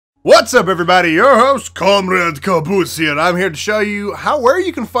What's up, everybody? Your host, Comrade Caboose here. I'm here to show you where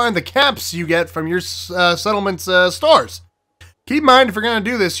you can find the caps you get from your settlement's stores. Keep in mind, if you're going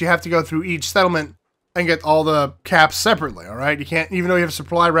to do this, you have to go through each settlement and get all the caps separately, alright? You can't, even though you have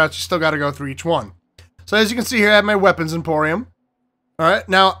supply routes, you still got to go through each one. So as you can see here, I have my weapons emporium. Alright,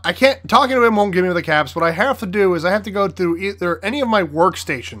 now, talking to him won't give me the caps. What I have to do is I have to go through either any of my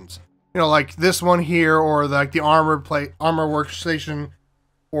workstations. You know, like this one here, or like the armor workstation,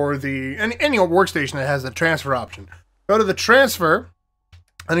 or any workstation that has the transfer option. Go to the transfer,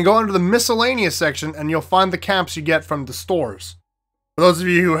 and then go under the miscellaneous section, and you'll find the caps you get from the stores. For those of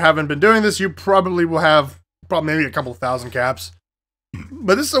you who haven't been doing this, you probably will have maybe a couple thousand caps.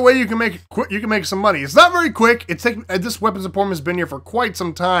 But this is a way you can make some money. It's not very quick. This weapons emporium has been here for quite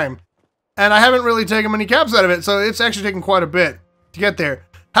some time, and I haven't really taken many caps out of it, so it's actually taken quite a bit to get there.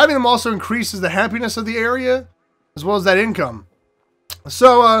 Having them also increases the happiness of the area, as well as that income.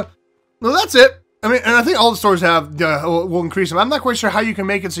 So, well, that's it. I mean, and I think all the stores will increase them. I'm not quite sure how you can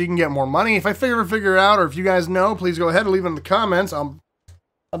make it so you can get more money. If I figure it out, or if you guys know, please go ahead and leave it in the comments.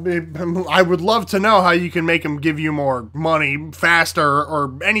 I would love to know how you can make them give you more money faster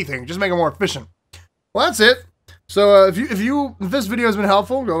or anything. Just make them more efficient. Well, that's it. So, if this video has been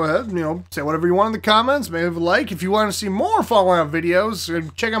helpful, go ahead, say whatever you want in the comments. Maybe leave a like. If you want to see more Fallout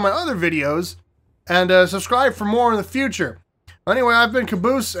videos, check out my other videos, and subscribe for more in the future. Anyway, I've been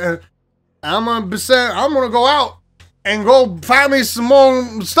Caboose, and I'm gonna go out and go find me some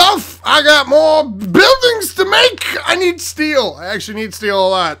more stuff. I got more buildings to make. I need steel. I actually need steel a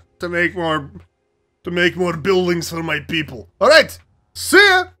lot to make more buildings for my people. All right, see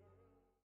ya.